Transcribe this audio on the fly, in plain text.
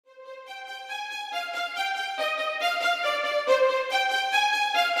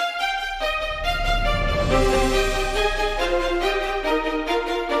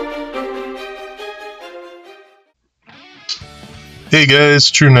Hey guys,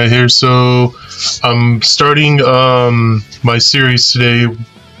 Truknight here. So I'm starting my series today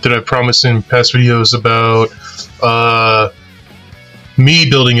that I promised in past videos about me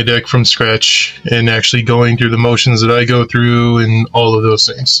building a deck from scratch and actually going through the motions that I go through and all of those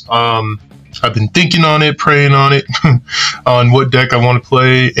things. I've been thinking on it, praying on it, on what deck I want to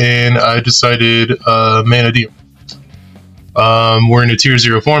play, and I decided MANNADIUM. We're in a tier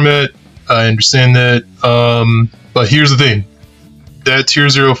 0 format. I understand that, but here's the thing. That tier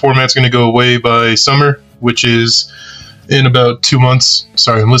 0 format's going to go away by summer, which is in about 2 months.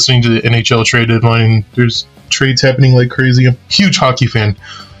 Sorry, I'm listening to the NHL trade deadline. There's trades happening like crazy. I'm a huge hockey fan.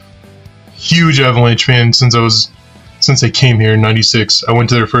 Huge Avalanche fan since they came here in '96. I went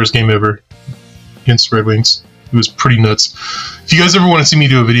to their first game ever against the Red Wings. It was pretty nuts. If you guys ever want to see me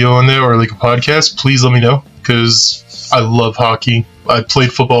do a video on that or like a podcast, please let me know, because I love hockey. I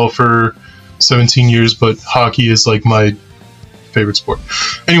played football for 17 years, but hockey is like my favorite sport.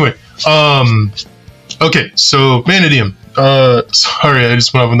 Anyway, okay, so MANNADIUM. Sorry, I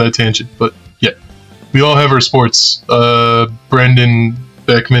just went off on that tangent, but yeah, we all have our sports. Brendan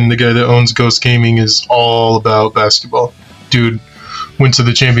Beckman, the guy that owns Ghost Gaming, is all about basketball. Dude went to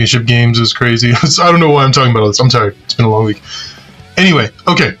the championship games. It was crazy. I don't know why I'm talking about all this. I'm tired. It's been a long week. Anyway,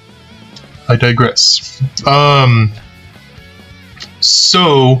 okay, I digress.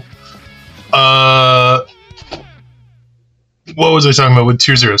 What was I talking about with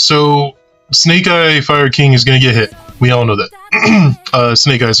tier 0? So, Snake Eye Fire King is going to get hit. We all know that.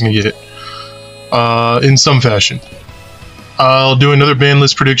 Snake Eye is going to get hit. In some fashion. I'll do another ban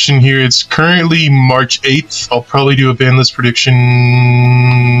list prediction here. It's currently March 8th. I'll probably do a ban list prediction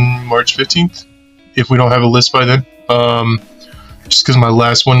March 15th, if we don't have a list by then. Just because my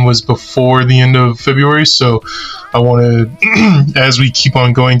last one was before the end of February, so I want to, as we keep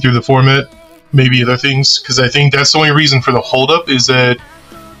on going through the format, maybe other things, because I think that's the only reason for the holdup, is that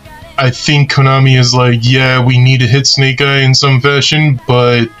I think Konami is like, yeah, we need to hit Snake Eye in some fashion,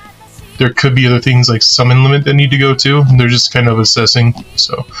 but there could be other things like Summon Limit that need to go too, and they're just kind of assessing,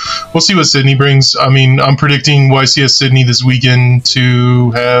 so we'll see what Sydney brings. I mean, I'm predicting YCS Sydney this weekend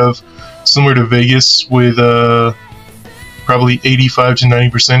to have similar to Vegas, with probably 85 to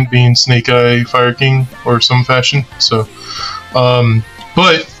 90% being Snake Eye Fire King or some fashion, so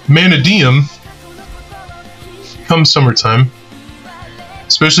but MANNADIUM, come summertime,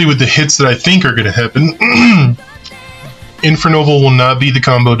 especially with the hits that I think are going to happen, Infernoble will not be the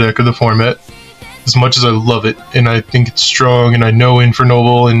combo deck of the format, as much as I love it, and I think it's strong, and I know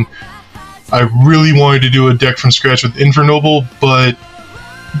Infernoble, and I really wanted to do a deck from scratch with Infernoble, but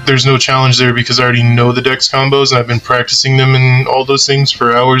there's no challenge there because I already know the deck's combos, and I've been practicing them and all those things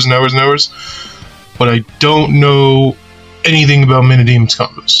for hours and hours and hours, but I don't know anything about MANNADIUM's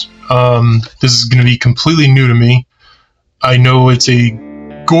combos. This is going to be completely new to me. I know it's a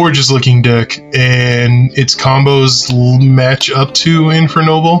gorgeous looking deck, and its combos match up to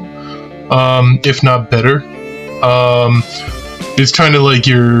Infernoble, if not better. It's kind of like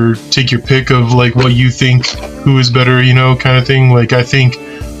take your pick of like what you think who is better, you know, kind of thing. Like, I think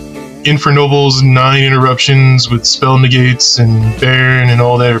Infernoble's 9 interruptions with spell negates and Baron and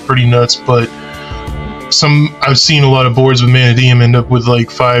all that are pretty nuts, but I've seen a lot of boards with MANNADIUM end up with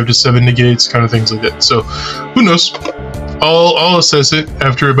like 5 to 7 negates, kind of things like that. So who knows? I'll assess it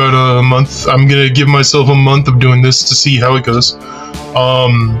after about a month. I'm gonna give myself a month of doing this to see how it goes.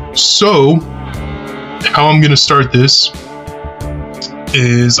 So how I'm gonna start this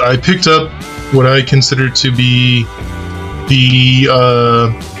is I picked up what I consider to be the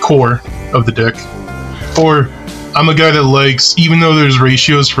core of the deck. Or I'm a guy that likes, even though there's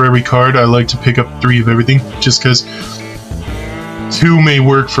ratios for every card, I like to pick up 3 of everything, just because 2 may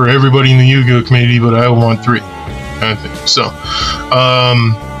work for everybody in the Yu-Gi-Oh community, but I want 3, kind of thing. So,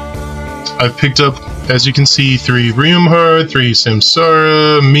 I've picked up, as you can see, 3 Riumhard, 3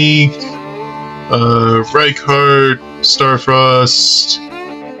 Samsara, Meek, Reichard, Starfrost.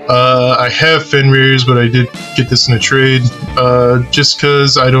 I have Fenrir's, but I did get this in a trade, just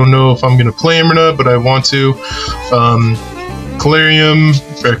because I don't know if I'm going to play him or not, but I want to. Calarium,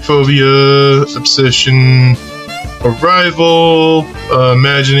 Bracphobia, Obsession, Arrival,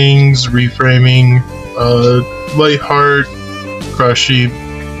 Imaginings, Reframing, Lightheart, Cross Sheep,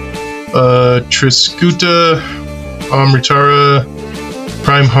 Triscuta, Amritara,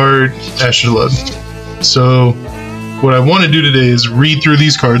 Prime Heart, Ashlab. So what I want to do today is read through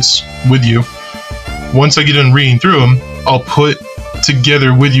these cards with you. Once I get done reading through them, I'll put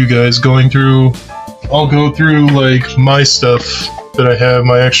together with you guys, I'll go through like my stuff that I have,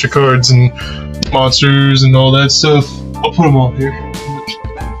 my extra cards and monsters and all that stuff. I'll put them all here.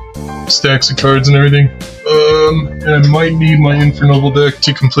 Stacks of cards and everything. And I might need my Infernoble deck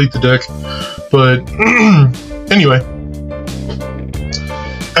to complete the deck. But anyway,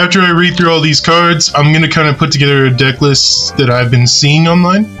 after I read through all these cards, I'm going to kind of put together a deck list that I've been seeing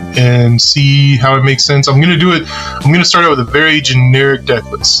online and see how it makes sense. I'm going to start out with a very generic deck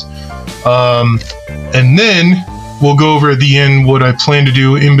list. And then we'll go over at the end what I plan to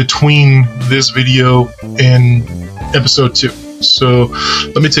do in between this video and episode 2. So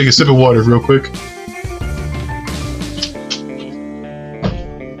let me take a sip of water real quick.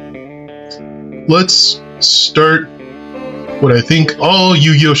 Let's start what I think all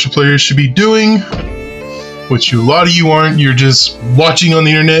Yu-Gi-Oh! Players should be doing, which a lot of you aren't. You're just watching on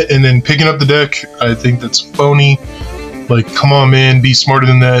the internet and then picking up the deck. I think that's phony. Like, come on, man, be smarter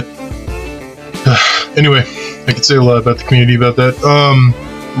than that. Anyway, I could say a lot about the community about that.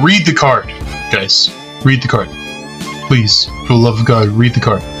 Read the card, guys. Read the card. Please, for the love of God, read the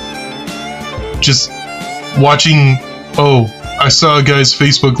card. Just watching... Oh, I saw a guy's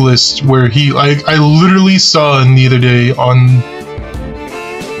Facebook list where I literally saw him the other day on...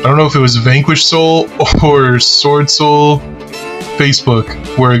 I don't know if it was Vanquish Soul or Sword Soul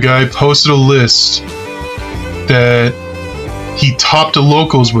Facebook, where a guy posted a list that he topped a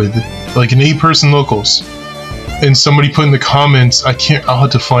locals with, like an 8-person locals. And somebody put in the comments, I'll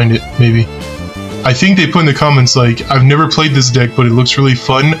have to find it, maybe. I think they put in the comments, like, I've never played this deck, but it looks really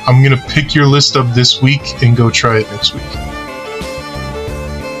fun. I'm gonna pick your list up this week and go try it next week.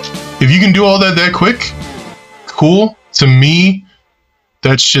 If you can do all that quick, cool. To me,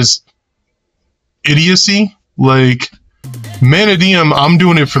 that's just idiocy. Like, MANNADIUM, I'm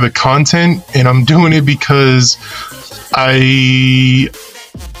doing it for the content, and I'm doing it because I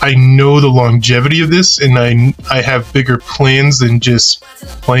know the longevity of this, and I have bigger plans than just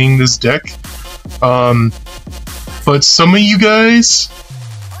playing this deck. But some of you guys,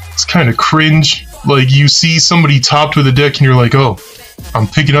 it's kind of cringe. Like, you see somebody topped with a deck and you're like, oh, I'm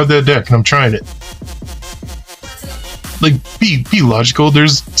picking up that deck and I'm trying it. Like, be logical.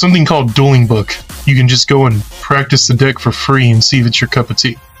 There's something called Dueling Book. You can just go and practice the deck for free and see if it's your cup of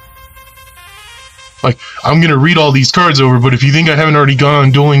tea. Like, I'm gonna read all these cards over, but if you think I haven't already gone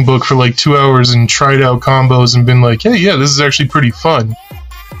on Dueling Book for like 2 hours and tried out combos and been like, hey, yeah, this is actually pretty fun.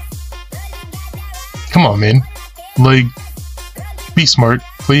 Come on, man. Like, be smart,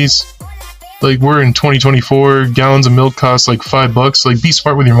 please. Like, we're in 2024, gallons of milk cost like $5. Like, be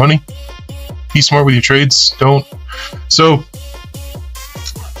smart with your money. Be smart with your trades. Don't. So,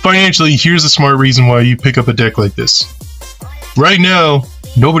 financially, here's a smart reason why you pick up a deck like this. Right now,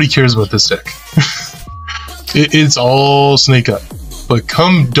 nobody cares about this deck. It's all Snake Eye. But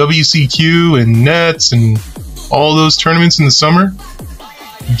come WCQ and Nats and all those tournaments in the summer,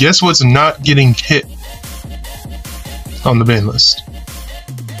 guess what's not getting hit on the ban list?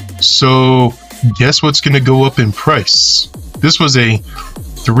 So, guess what's going to go up in price? This was a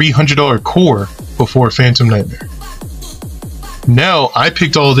 $300 core before Phantom Nightmare. Now, I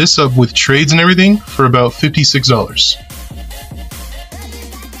picked all this up with trades and everything for about $56.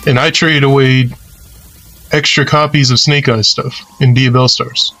 And I traded away extra copies of Snake Eyes stuff in Diabell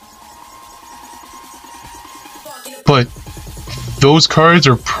Stars. But those cards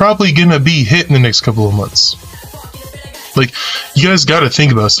are probably going to be hit in the next couple of months. Like, you guys got to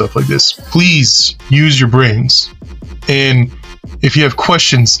think about stuff like this. Please use your brains. And if you have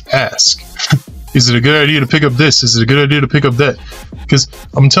questions, ask. Is it a good idea to pick up this? Is it a good idea to pick up that? Because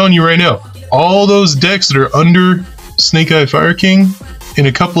I'm telling you right now, all those decks that are under Snake Eye Fire King, in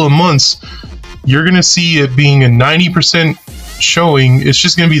a couple of months, you're going to see it being a 90% showing. It's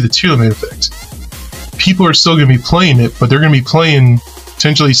just going to be the tier limit effect. People are still going to be playing it, but they're going to be playing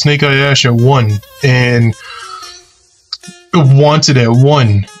potentially Snake Eye Ash at 1 and Wanted at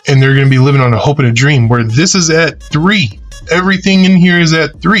 1, and they're going to be living on a hope and a dream, where this is at 3. Everything in here is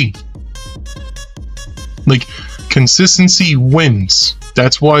at 3. Like, consistency wins.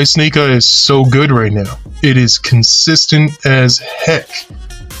 That's why Snake Eye is so good right now. It is consistent as heck.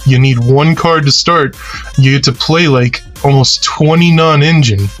 You need one card to start. You get to play like almost 20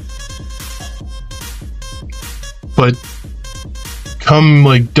 non-engine. But come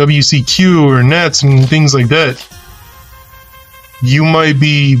like WCQ or Nats and things like that, you might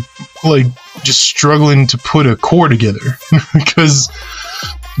be like just struggling to put a core together because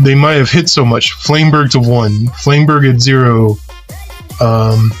they might have hit so much. Flameberg to 1, Flameberg at 0,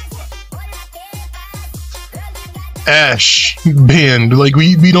 Ash banned. Like,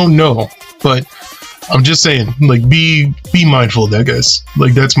 we don't know, but I'm just saying, like, be mindful of that, guys.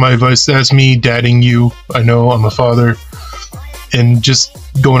 Like, that's my advice. That's me dadding you. I know I'm a father, and just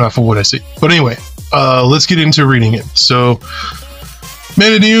going off of what I see. But anyway, let's get into reading it. So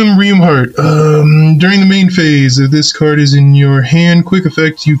MANNADIUM Heart. During the main phase, if this card is in your hand, quick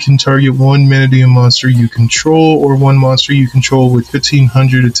effect, you can target one MANNADIUM monster you control or one monster you control with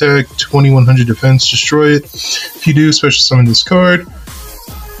 1500 attack, 2100 defense, destroy it. If you do, special summon this card.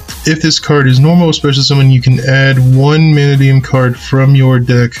 If this card is normal special summon, you can add one MANNADIUM card from your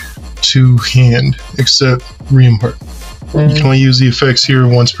deck to hand, except Heart. You can only use the effects here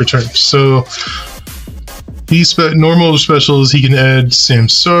once per turn. So these normal specials, he can add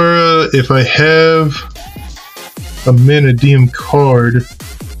Samsara. If I have a MANNADIUM card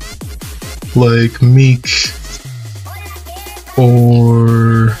like Meek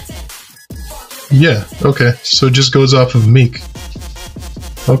or yeah, okay, so it just goes off of Meek.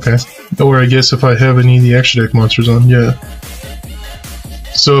 Okay, or I guess if I have any of the extra deck monsters on, yeah.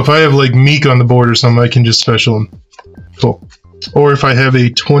 So if I have like Meek on the board or something, I can just special him. Cool. Or if I have a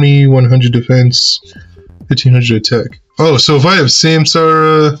 2100 defense, 1500 attack. Oh, so if I have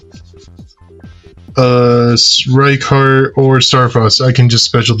Samsara, Reichardt, or Starfrost, I can just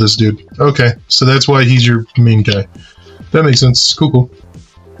special this dude. Okay, so that's why he's your main guy. That makes sense. Cool, cool.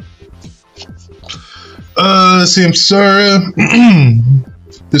 Samsara.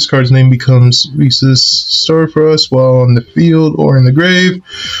 This card's name becomes Visas Starfrost while on the field or in the grave.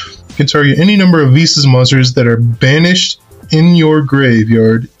 You can target any number of Visas monsters that are banished in your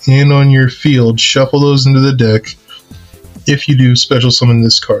graveyard and on your field. Shuffle those into the deck. If you do, special summon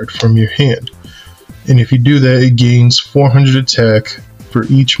this card from your hand. And if you do that, it gains 400 attack for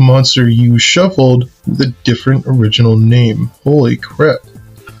each monster you shuffled with a different original name. Holy crap.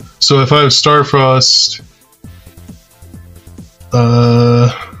 So if I have Starfrost,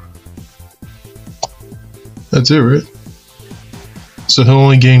 that's it, right? So he'll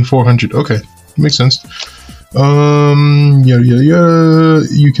only gain 400. Okay, makes sense. Yeah.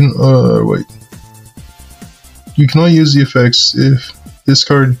 You can, wait. You can only use the effects if this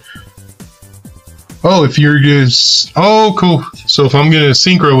card. Oh, if you're just. Oh, cool. So if I'm gonna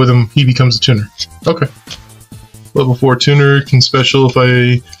synchro with him, he becomes a tuner. Okay. Level 4 tuner can special if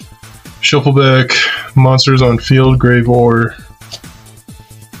I shuffle back monsters on field, grave, or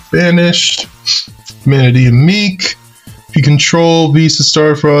banished. MANNADIUM Meek. If you control Visa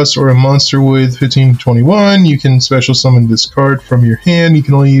Starfrost or a monster with 1521, you can special summon this card from your hand. You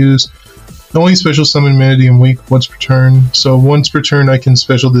can only special summon MANNADIUM Weak once per turn. So once per turn, I can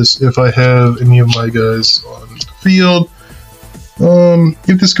special this if I have any of my guys on the field.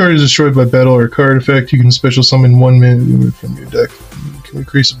 If this card is destroyed by battle or card effect, you can special summon one MANNADIUM from your deck. You can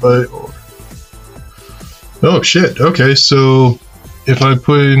increase it by or. Oh shit! Okay, so if I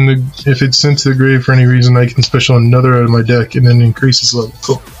put in if it's sent to the grave for any reason, I can special another out of my deck and then increase its level.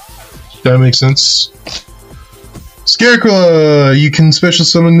 Cool. That makes sense. Scareclaw! You can special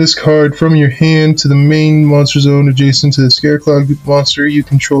summon this card from your hand to the main monster zone adjacent to the Scareclaw monster you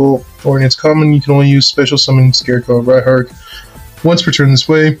control, or in its common, you can only use special summon Scareclaw Reichardt once per turn this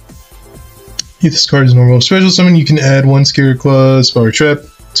way. If this card is normal special summon, you can add one Scareclaw Spell Trap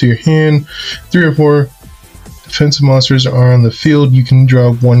to your hand. 3 or 4 defensive monsters are on the field, you can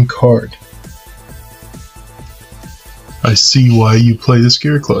draw one card. I see why you play the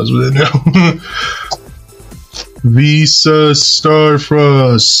Scareclaws with it now. Visa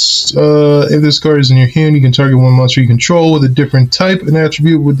Starfrost. If this card is in your hand, you can target one monster you control with a different type and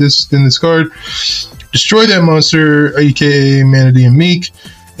attribute with this card. Destroy that monster, aka MANNADIUM Meek.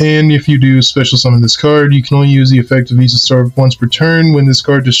 And if you do special summon this card, you can only use the effect of Visa Star once per turn. When this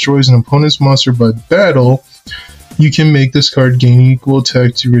card destroys an opponent's monster by battle, you can make this card gain equal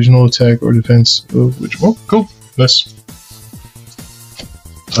attack to original attack or defense of which. Oh, cool. Nice.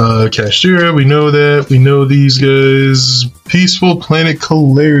 Cashier, we know that. We know these guys. Peaceful Planet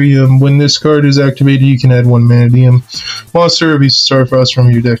Calarium. When this card is activated, you can add one MANNADIUM monster of Visa Starfrost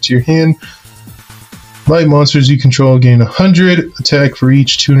from your deck to your hand. Light monsters you control gain 100 attack for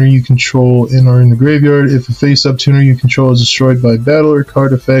each tuner you control and are in the graveyard. If a face-up tuner you control is destroyed by battle or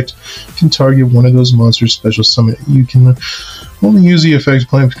card effect, you can target one of those monsters special summon it. You can only use the effect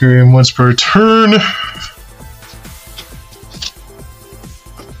Planet Calarium once per turn.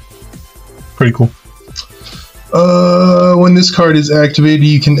 Pretty cool. When this card is activated,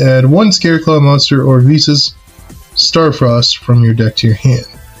 you can add one Scareclaw monster or Visa's Starfrost from your deck to your hand.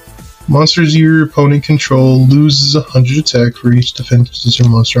 Monsters your opponent control loses 100 attack for each defensive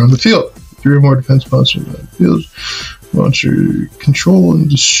monster on the field. 3 or more defense monsters on the field. Monster control and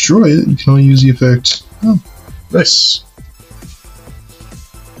destroy it. You can only use the effect. Oh, nice.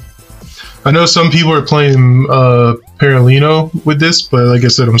 I know some people are playing Paralino with this, but like I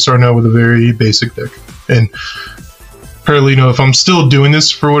said, I'm starting out with a very basic deck. And Paralino, if I'm still doing this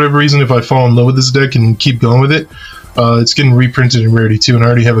for whatever reason, if I fall in love with this deck and keep going with it, It's getting reprinted in Rarity too, and I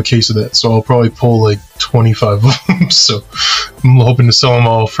already have a case of that, so I'll probably pull like 25 of them. So I'm hoping to sell them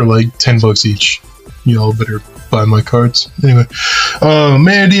all for like 10 bucks each. Y'all better buy my cards. Anyway,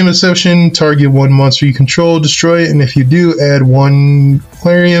 MANNADIUM Exception, target one monster you control, destroy it, and if you do, add one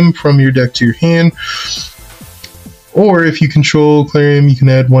Clarium from your deck to your hand. Or if you control Clarium, you can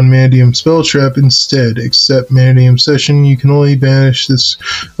add one MANNADIUM spell trap instead. Except MANNADIUM Session, you can only banish this.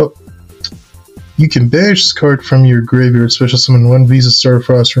 Oh, you can banish this card from your graveyard. Special summon one Visa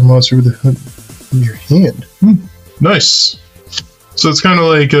Starfrost or monster with a hook in your hand. Nice. So it's kind of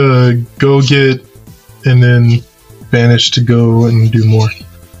like a go get and then banish to go and do more.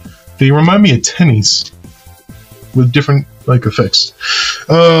 They remind me of tennies with different like effects.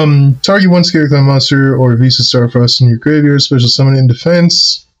 Target one Scarecrow monster or Visa Starfrost in your graveyard. Special summon in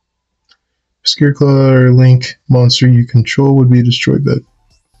defense. Scarecrow or Link monster you control would be destroyed. But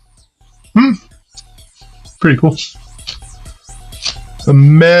pretty cool.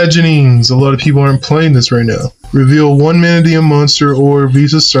 Imaginings. A lot of people aren't playing this right now. Reveal one MANNADIUM monster or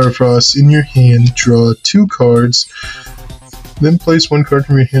Visa Starfrost in your hand. Draw 2 cards. Then place 1 card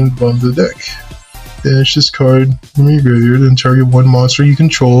from your hand at the bottom of the deck. Banish this card from your graveyard and target one monster you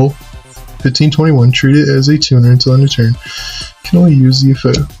control. 1521. Treat it as a tuner until end of turn. You can only use the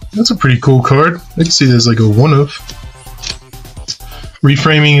effect. That's a pretty cool card. I can see that as like a one-of.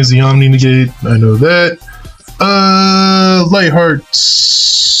 Reframing is the Omni Negate. I know that. Light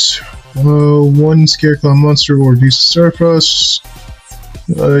Hearts. One Scarecrow monster or Visa Starfrost.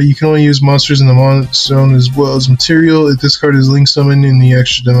 You can only use monsters in the mon zone as well as material. If this card is link summoned in the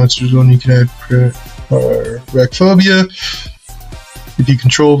extra monster zone, you can add Rackphobia. If you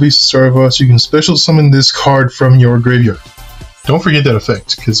control Visa Starfrost, you can special summon this card from your graveyard. Don't forget that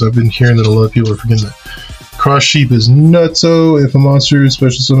effect, because I've been hearing that a lot of people are forgetting that. Cross Sheep is nutso. If a monster is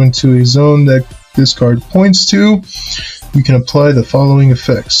special summoned to a zone that this card points to, you can apply the following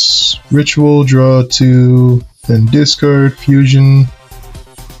effects. Ritual, draw 2, then discard, fusion.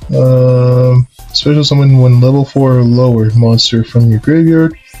 Special summon one level 4 or lower monster from your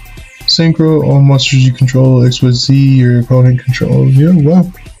graveyard. Synchro, all monsters you control, X, Y, Z, your opponent controls. Yeah,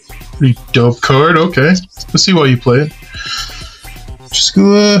 wow. Pretty dope card, okay. Let's see why you play it.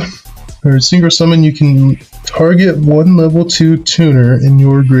 Skula, or Synchro Summon, you can target one level 2 tuner in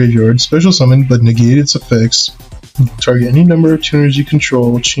your graveyard. Special summon, but negate its effects. You can target any number of tuners you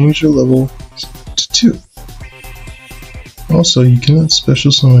control, change their level to 2. Also, you cannot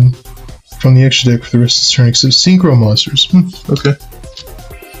special summon from the extra deck for the rest of the turn except Synchro monsters. Okay.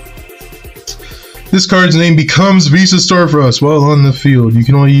 This card's name becomes Visa Starfrost while on the field. You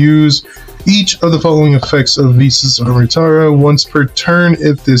can only use each of the following effects of Visa's Armitara once per turn.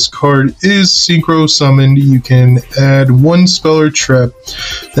 If this card is Synchro summoned, you can add one spell or trap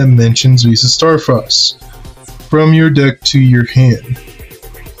that mentions Visa Starfrost from your deck to your hand.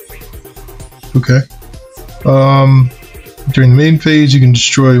 Okay. During the main phase, you can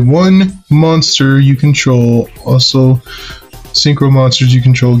destroy one monster you control. Also, Synchro monsters you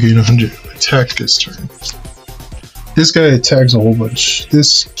control gain 100 attack this turn. This guy attacks a whole bunch.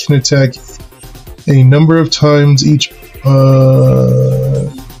 This can attack a number of times each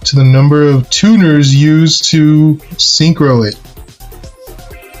to the number of tuners used to Synchro it.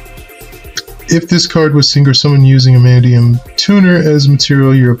 If this card was Synchro summoned using a MANNADIUM tuner as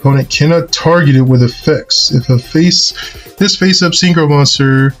material, your opponent cannot target it with effects. If this face-up Synchro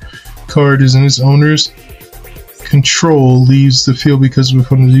monster card is in its owner's control, leaves the field because of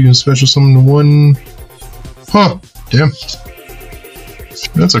opponent, you can special summon one. Huh, damn.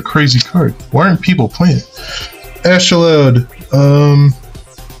 That's a crazy card. Why aren't people playing it? Ashaloud.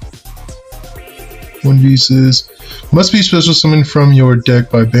 One Visas. Must be special summoned from your deck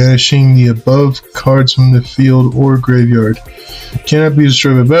by banishing the above cards from the field or graveyard. Cannot be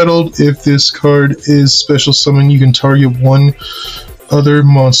destroyed by battle. If this card is special summoned, you can target one other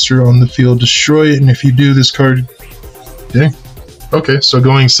monster on the field, destroy it, and if you do, this card... Dang. Okay, so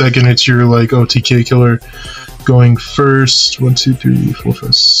going second, it's your like OTK killer. Going first, 1, 2, 3, 4,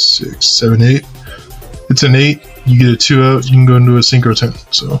 5, 6, 7, 8. It's an 8. You get a 2 out. You can go into a Synchro 10.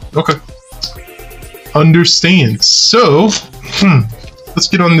 So okay. Understand. So, let's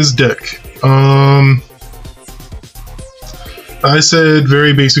get on this deck. I said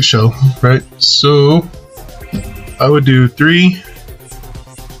very basic shell, right? So, I would do 3.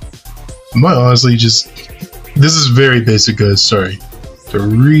 I might honestly just... This is very basic, guys. Sorry.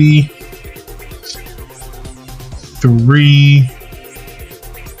 3.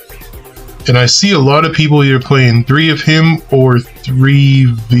 And I see a lot of people either playing 3 of him or 3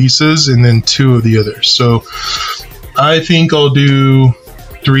 Visas and then 2 of the other. So I think I'll do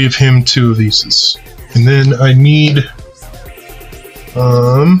 3 of him, 2 of Visas. And then I need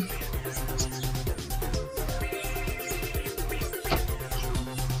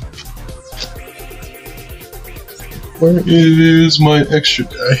where is my extra?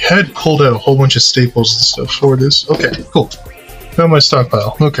 I had pulled out a whole bunch of staples and stuff for this. Okay, cool. Found my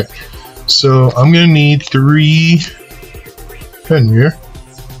stockpile. Okay, so I'm gonna need 3 Fenrir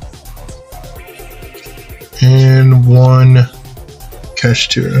and 1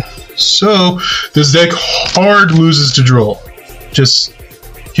 Kashtira. So this deck hard loses to Droll. Just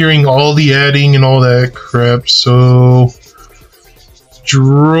hearing all the adding and all that crap. So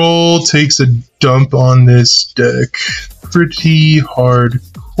Droll takes a dump on this deck. Pretty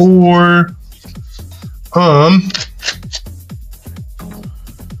hardcore.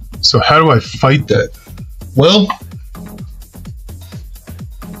 So how do I fight that? Well,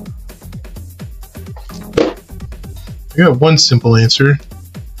 I got one simple answer.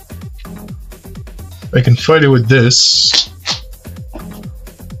 I can fight it with this.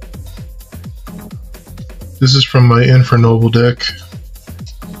 This is from my Infernoble deck.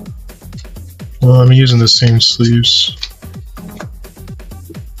 Well, I'm using the same sleeves.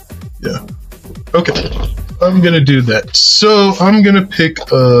 Yeah. Okay. I'm gonna do that. So I'm gonna pick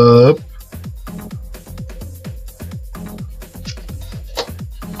up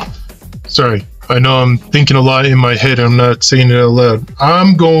sorry, I know I'm thinking a lot in my head, I'm not saying it out loud.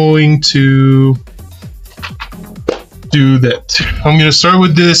 I'm going to do that. I'm gonna start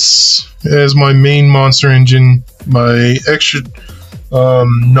with this as my main monster engine. My extra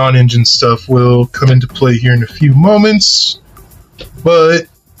non-engine stuff will come into play here in a few moments, but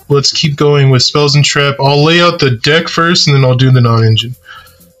let's keep going with spells and trap. I'll lay out the deck first and then I'll do the non-engine.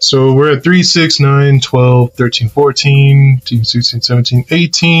 So we're at 3, 6, 9, 12, 13, 14, 15, 16, 17,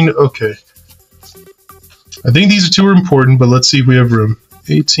 18. Okay. I think these two are important, but let's see if we have room.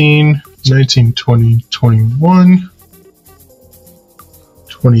 18, 19, 20, 21,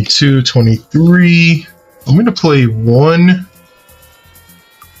 22, 23. I'm going to play 1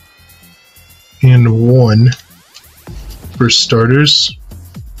 and 1 for starters.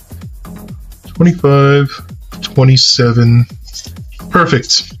 25, 27,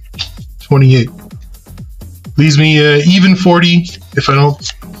 perfect. 28. Leaves me even 40 if I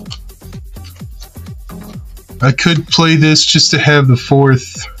don't. I could play this just to have the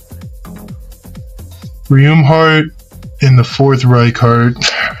 4th Riumhart and the 4th Rykart.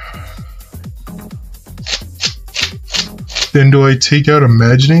 Then do I take out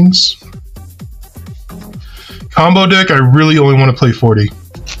Imaginings? Combo deck, I really only want to play 40.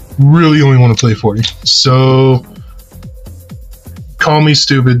 Really only want to play 40. So, call me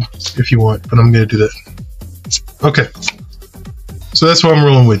stupid if you want, but I'm going to do that. Okay. So that's what I'm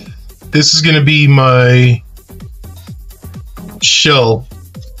rolling with. This is going to be my shell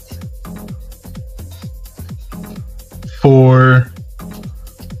for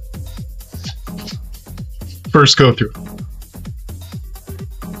first go through.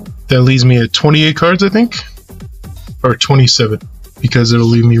 That leaves me at 28 cards, I think, or 27, because it'll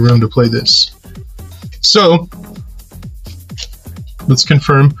leave me room to play this. So let's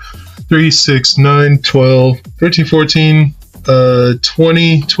confirm. 3, 6, 9, 12, 13, 14,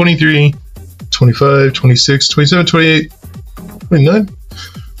 20, 23, 25, 26, 27, 28, 29,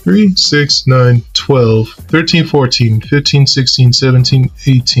 3, 6, 9, 12, 13, 14, 15, 16, 17,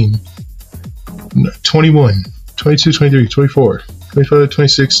 18, 21, 22, 23, 24, 25,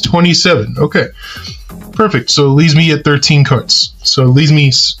 26, 27. Okay, perfect. So it leaves me at 13 cards. So it leaves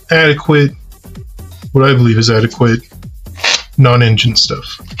me adequate, what I believe is adequate non-engine stuff.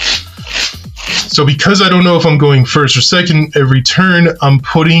 So because I don't know if I'm going first or second every turn, I'm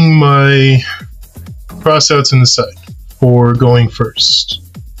putting my crossouts in the side for going first.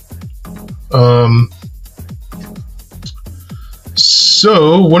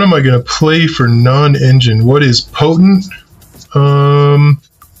 So what am I going to play for non-engine? What is potent? I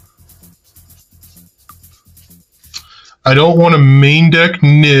don't want to main deck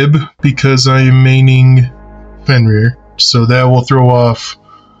Nib because I am maining Fenrir, so that will throw off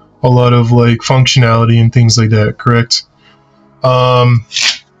a lot of like functionality and things like that, correct?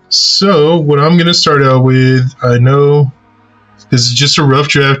 So what I'm going to start out with, I know this is just a rough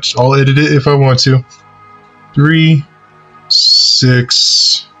draft, I'll edit it if I want to. 3,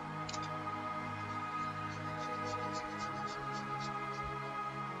 6,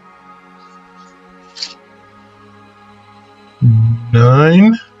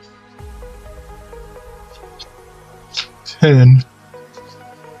 9, 10,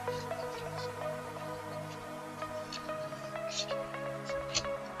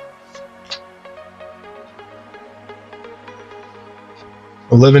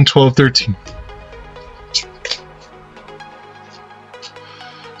 11, 12, 13.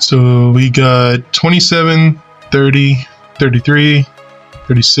 So we got 27, 30, 33,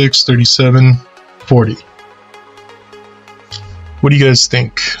 36, 37, 40. What do you guys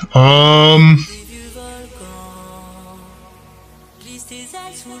think?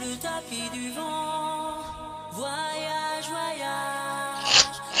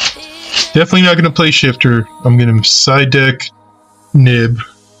 Definitely not going to play shifter. I'm going to side deck nib.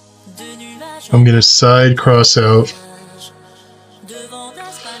 I'm going to side cross out.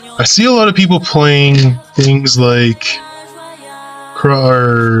 I see a lot of people playing things like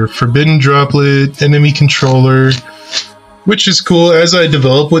Forbidden Droplet, Enemy Controller, which is cool. As I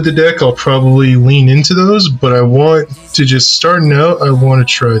develop with the deck, I'll probably lean into those, but I want to just starting out, I want to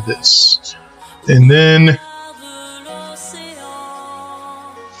try this. And then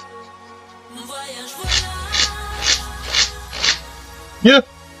yeah,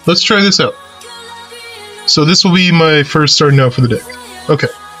 let's try this out. So this will be my first starting out for the deck. Okay.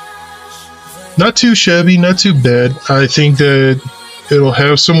 Not too shabby, not too bad. I think that it'll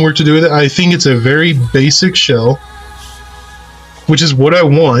have some work to do with it. I think it's a very basic shell, which is what I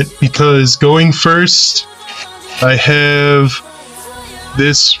want, because going first, I have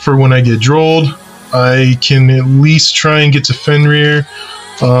this for when I get drolled. I can at least try and get to Fenrir.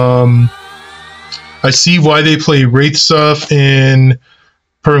 I see why they play Wraithsoft and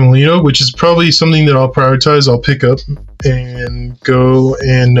Permalino, which is probably something that I'll prioritize. I'll pick up and go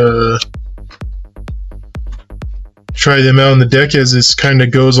and try them out in the deck as this kind of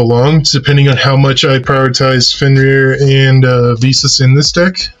goes along, depending on how much I prioritize Fenrir and Visas in this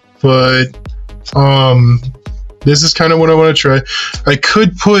deck. But this is kind of what I want to try. I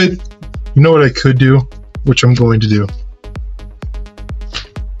could put, you know what I could do, which I'm going to do.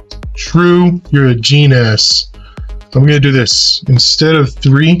 True, you're a gene-ass. I'm going to do this. Instead of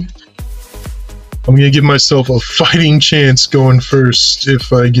 3, I'm going to give myself a fighting chance going first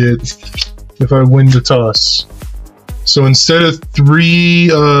if I win the toss. So instead of 3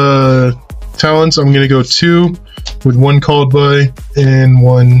 talents, I'm going to go 2 with 1 called by and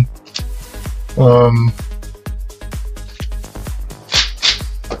 1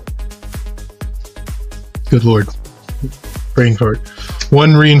 good lord, brain fart.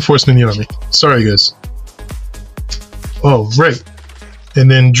 1 reinforcement in the army. Sorry guys. Oh, right. And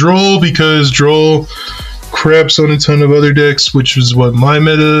then Droll, because Droll craps on a ton of other decks, which is what my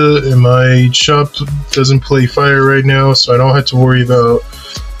meta, and my shop doesn't play fire right now, so I don't have to worry about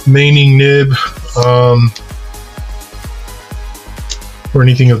maining Nib or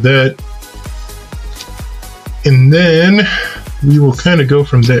anything of that. And then we will kind of go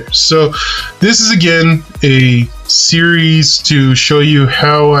from there. So this is again a series to show you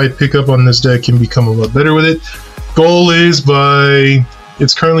how I pick up on this deck and become a lot better with it. Goal is by,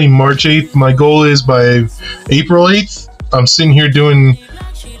 it's currently March 8th. My goal is by April 8th. I'm sitting here doing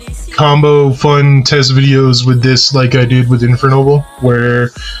combo fun test videos with this like I did with Infernoble, where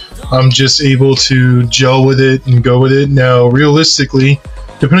I'm just able to gel with it and go with it. Now, realistically,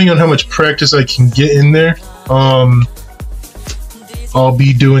 depending on how much practice I can get in there, I'll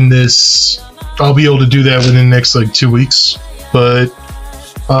be doing this, I'll be able to do that within the next like 2 weeks. But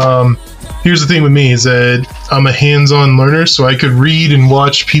here's the thing with me is that I'm a hands-on learner, so I could read and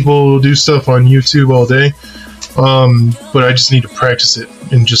watch people do stuff on YouTube all day, but I just need to practice it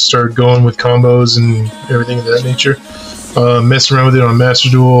and just start going with combos and everything of that nature. Mess around with it on Master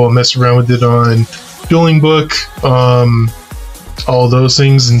Duel, mess around with it on Dueling Book, all those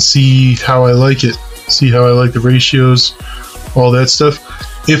things, and see how I like it, see how I like the ratios, all that stuff.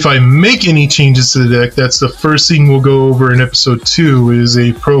 If I make any changes to the deck, that's the first thing we'll go over in episode 2, is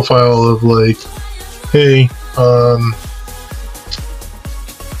a profile of like, hey,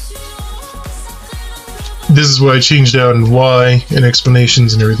 this is what I changed out and why, and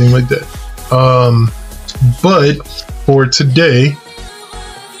explanations and everything like that. But for today,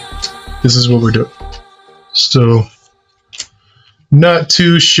 this is what we're doing. So, not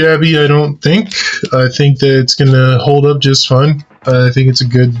too shabby, I don't think. I think that it's going to hold up just fine. I think it's a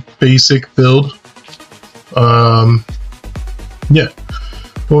good basic build. Yeah.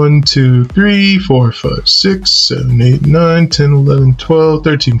 1, 2, 3, 4, 5, 6, 7, 8, 9, 10, 11, 12,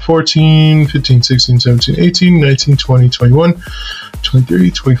 13, 14, 15, 16, 17, 18, 19, 20, 21, 23,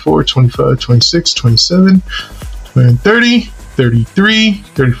 24, 25, 26, 27, 30, 33,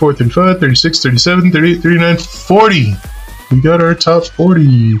 34, 35, 36, 37, 38, 39, 40. We got our top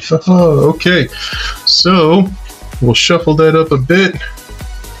 40. Okay, so we'll shuffle that up a bit.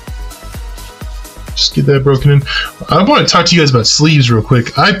 Just get that broken in. I want to talk to you guys about sleeves real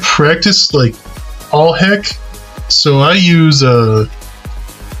quick. I practice like all heck, so I use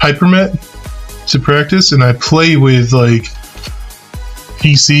Hypermat to practice, and I play with like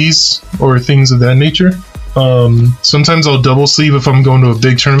PCs or things of that nature. Sometimes I'll double sleeve if I'm going to a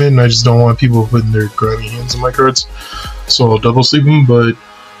big tournament and I just don't want people putting their grimy hands on my cards, so I'll double sleeve them. But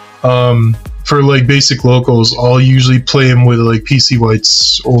for like basic locals, I'll usually play them with like PC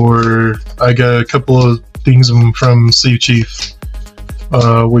whites, or I got a couple of things of them from Sleeve Chief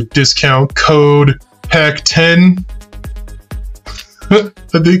with discount code PAC10.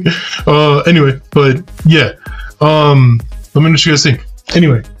 I think. Anyway, but yeah. Let me know what you guys think.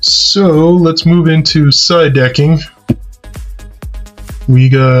 Anyway, so let's move into side decking. We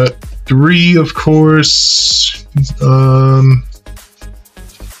got 3, of course.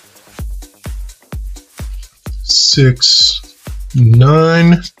 6,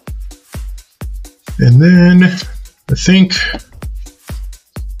 9, and then I think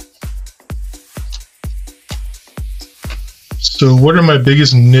so. What are my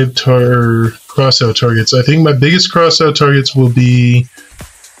biggest nib crossout targets? I think my biggest crossout targets will be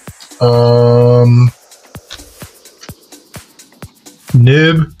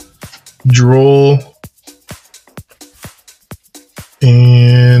nib, droll,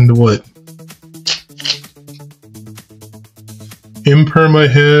 and what? Imperm I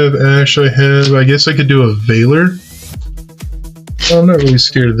have, Ash I have. I guess I could do a Veiler. Well, I'm not really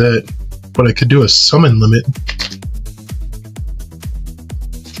scared of that, but I could do a summon limit.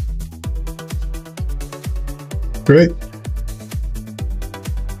 Right?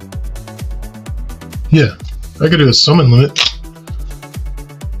 Yeah, I could do a summon limit.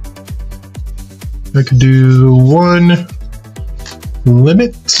 I could do 1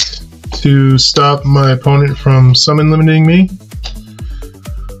 limit to stop my opponent from summon limiting me.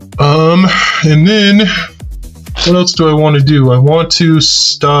 And then what else do I want to do? I want to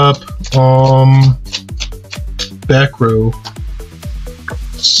stop back row.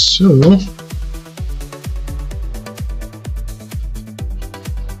 So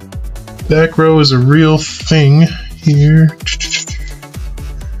back row is a real thing here.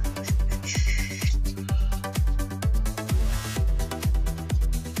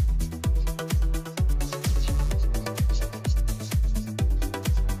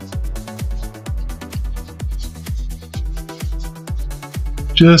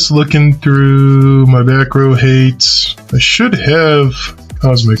 Just looking through my back row hates. I should have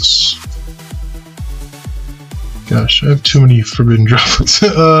Cosmics. Gosh, I have too many forbidden droplets.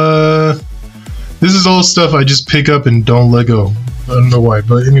 This is all stuff I just pick up and don't let go. I don't know why,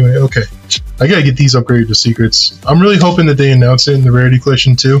 but anyway, okay. I gotta get these upgraded to secrets. I'm really hoping that they announce it in the rarity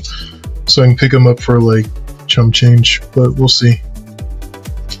collection too, so I can pick them up for like chump change, but we'll see.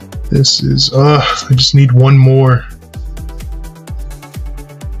 This is, I just need 1 more.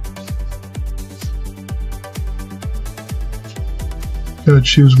 Gotta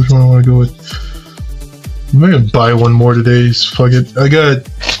choose which one I want to go with. I'm gonna buy 1 more today. Fuck it. I got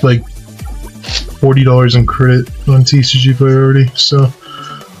like $40 in credit on TCG Play already. So,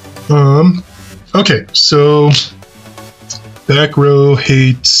 okay. So back row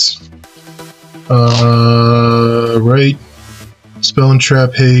hates. Right. Spell and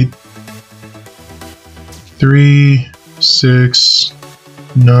trap hate. 3, 6,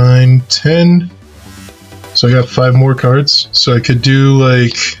 9, 10. So I got 5 more cards, so I could do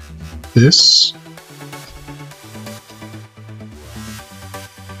like this.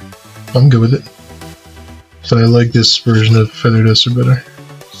 I'm good with it. So I like this version of Feather Duster better.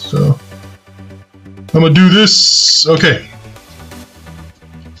 So I'm gonna do this. Okay.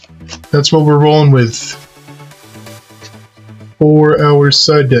 That's what we're rolling with for our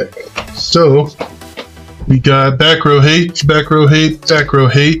side deck. So we got back row hate, back row hate, back row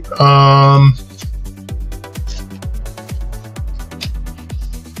hate.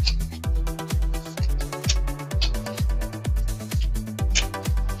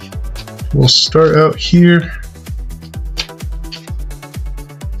 We'll start out here,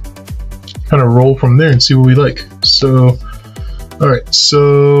 kind of roll from there and see what we like. So, alright,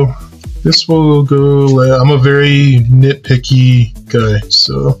 so this will go, I'm a very nitpicky guy,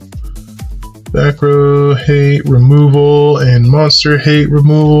 so back row hate removal and monster hate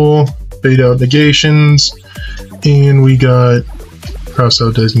removal, bait out negations, and we got cross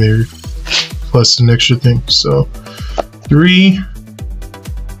out designator plus an extra thing. So 3,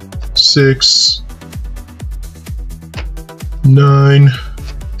 6, 9,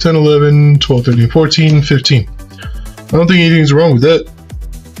 10, 11, 12, 13, 14, 15. I don't think anything's wrong with that.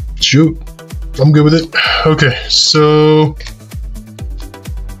 Shoot, I'm good with it. Okay, so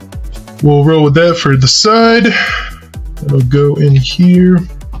we'll roll with that for the side. It'll go in here.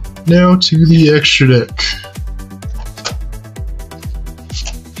 Now to the extra deck.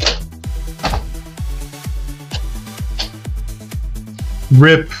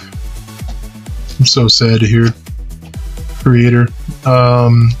 Rip. I'm so sad to hear. Creator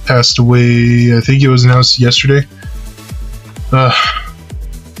passed away. I think it was announced yesterday.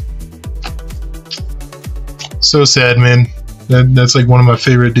 So sad, man. That's like one of my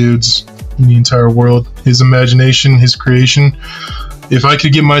favorite dudes in the entire world. His imagination, his creation. If I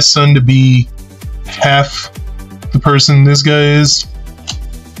could get my son to be half the person this guy is,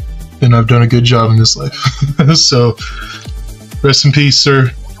 then I've done a good job in this life. So, rest in peace,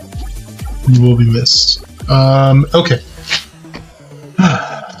 sir. You will be missed. Okay.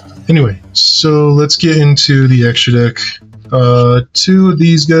 Anyway, so let's get into the extra deck. Two of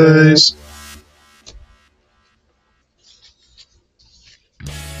these guys.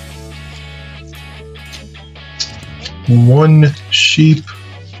 One sheep.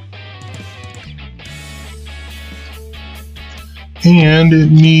 And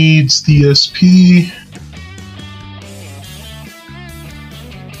it needs the SP.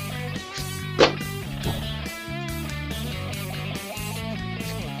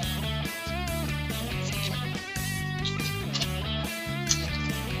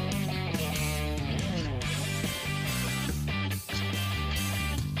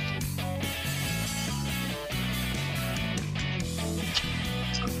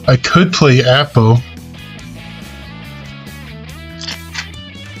 I could play Apo.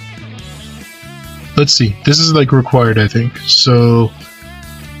 Let's see. This is like required, I think. So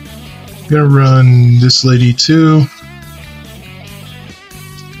I'm gonna run this lady too.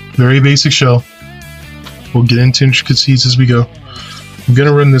 Very basic shell. We'll get into intricacies as we go. I'm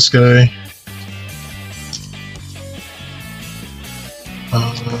gonna run this guy.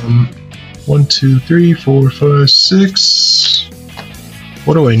 1, 2, 3, 4, 5, 6.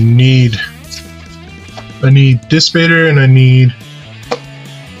 What do I need? I need Dissipator and I need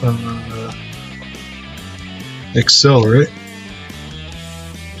Excel, right?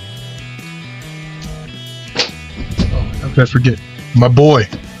 Oh, how could I forget? My boy.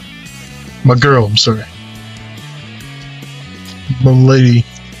 My girl, I'm sorry. My lady.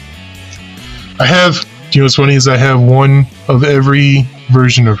 I have, you know what's funny is I have one of every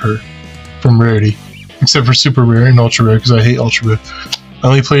version of her from rarity. Except for super rare and ultra rare because I hate ultra rare. I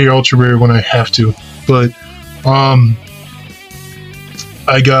only play ultra rare when I have to. But I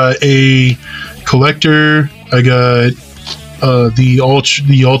got a collector, I got the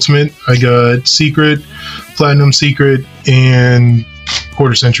ultimate, I got secret, platinum secret, and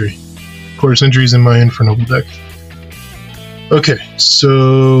quarter century. Quarter century is in my Inferno deck. Okay,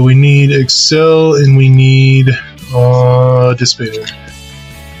 so we need Excel and we need Dissipator.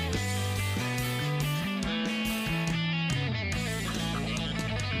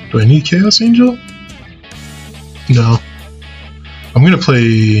 Do I need Chaos Angel? No. I'm gonna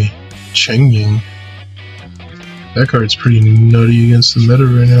play Chengying. That card's pretty nutty against the meta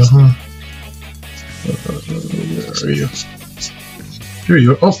right now, huh? Where are you? Here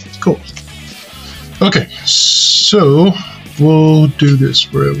you are. Oh, cool. Okay, so we'll do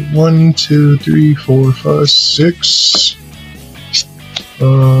this. We're at 1, 2, 3, 4, 5, 6.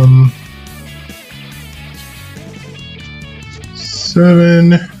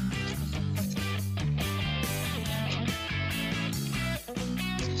 7.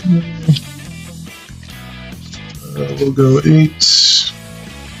 We'll go 8,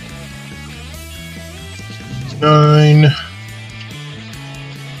 9,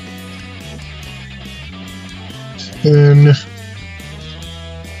 10,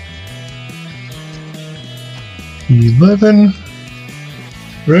 11,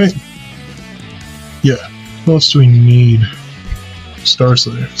 right? Yeah, what else do we need? Star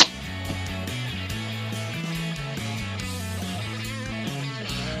Slayer.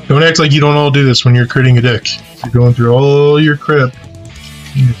 Don't act like you don't all do this when you're creating a deck. You're going through all your crap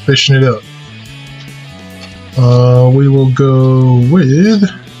and you're fishing it out. We will go with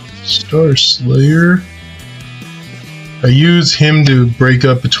Star Slayer. I use him to break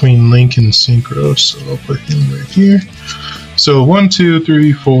up between Link and Synchro, so I'll put him right here. So 1, 2,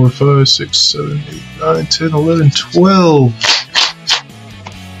 3, 4, 5, 6, 7, 8, 9, 10, 11, 12.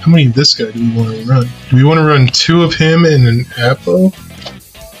 How many of this guy do we want to run? Do we want to run 2 of him and an Apo?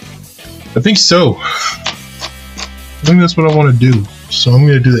 I think so. I think that's what I want to do. So I'm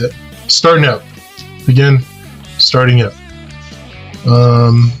going to do that. Starting out. Again, starting out.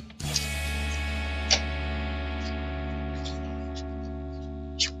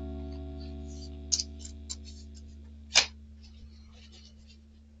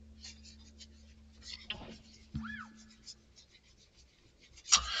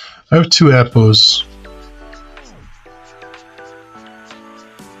 I have 2 Apos.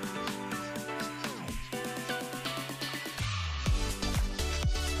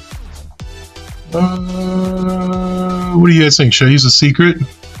 What do you guys think? Should I use a secret?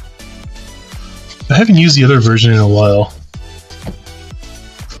 I haven't used the other version in a while.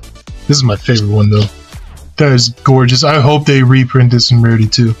 This is my favorite one though. That is gorgeous. I hope they reprint this in Rarity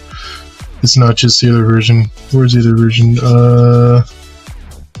too. It's not just the other version. Where's the other version?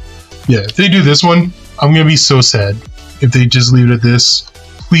 Yeah, if they do this one, I'm gonna be so sad. If they just leave it at this.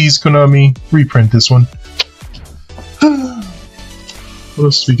 Please, Konami, reprint this one. What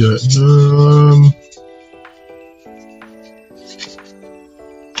else we got?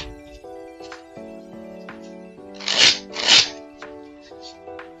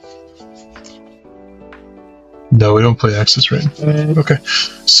 No, we don't play Access right. Okay.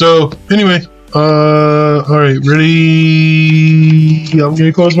 So, anyway, alright, ready? I'm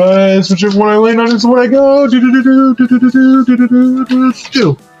gonna close my eyes, whichever one I land on is the one I go.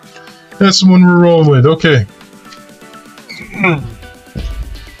 That's the one we're rolling with, okay.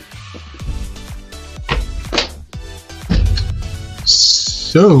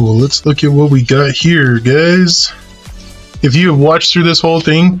 So, let's look at what we got here, guys. If you have watched through this whole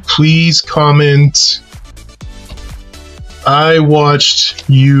thing, please comment, I watched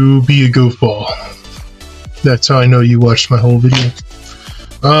you be a goofball. That's how I know you watched my whole video.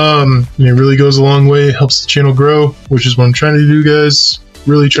 And it really goes a long way, it helps the channel grow, which is what I'm trying to do, guys.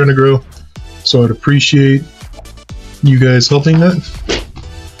 Really trying to grow. So I'd appreciate you guys helping that.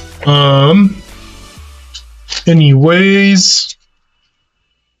 Anyways,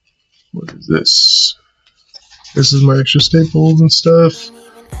 what is this? This is my extra staples and stuff.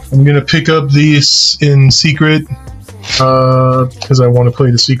 I'm gonna pick up these in secret because I want to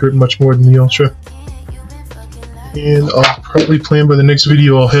play the secret much more than the ultra. And I'll probably plan by the next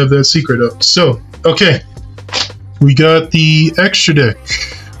video I'll have that secret up. So, okay. We got the extra deck.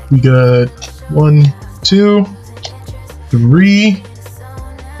 We got 1, 2, 3,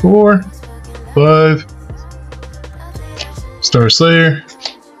 4, 5. Star Slayer.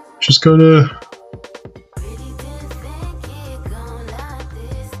 Just go to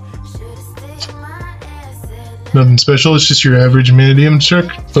nothing special, it's just your average MANNADIUM shark,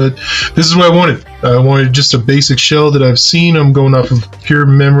 but this is what I wanted. I wanted just a basic shell that I've seen. I'm going off of pure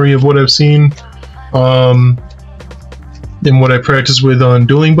memory of what I've seen and what I practice with on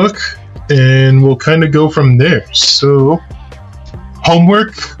Dueling Book, and we'll kind of go from there. So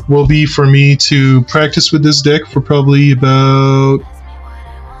homework will be for me to practice with this deck for probably about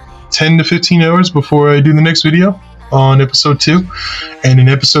 10 to 15 hours before I do the next video on episode 2. And in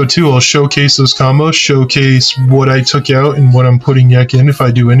episode 2 I'll showcase those combos, showcase what I took out and what I'm putting back in if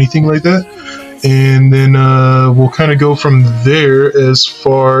I do anything like that, and then we'll kind of go from there as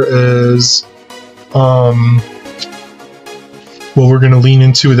far as what we're going to lean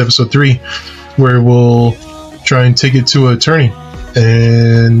into with episode 3, where we'll try and take it to a tourney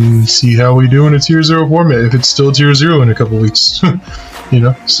and see how we do in a tier 0 format, if it's still tier 0 in a couple weeks. You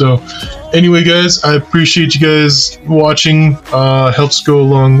know, so anyway, guys, I appreciate you guys watching. Helps go a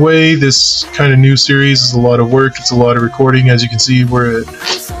long way. This kind of new series is a lot of work. It's a lot of recording. As you can see, we're at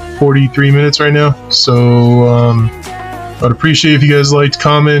 43 minutes right now. So I'd appreciate if you guys liked,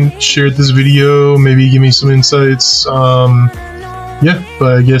 comment, shared this video, maybe give me some insights. Yeah,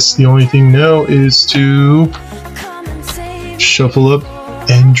 but I guess the only thing now is to shuffle up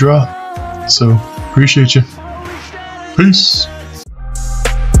and draw. So appreciate you. Peace.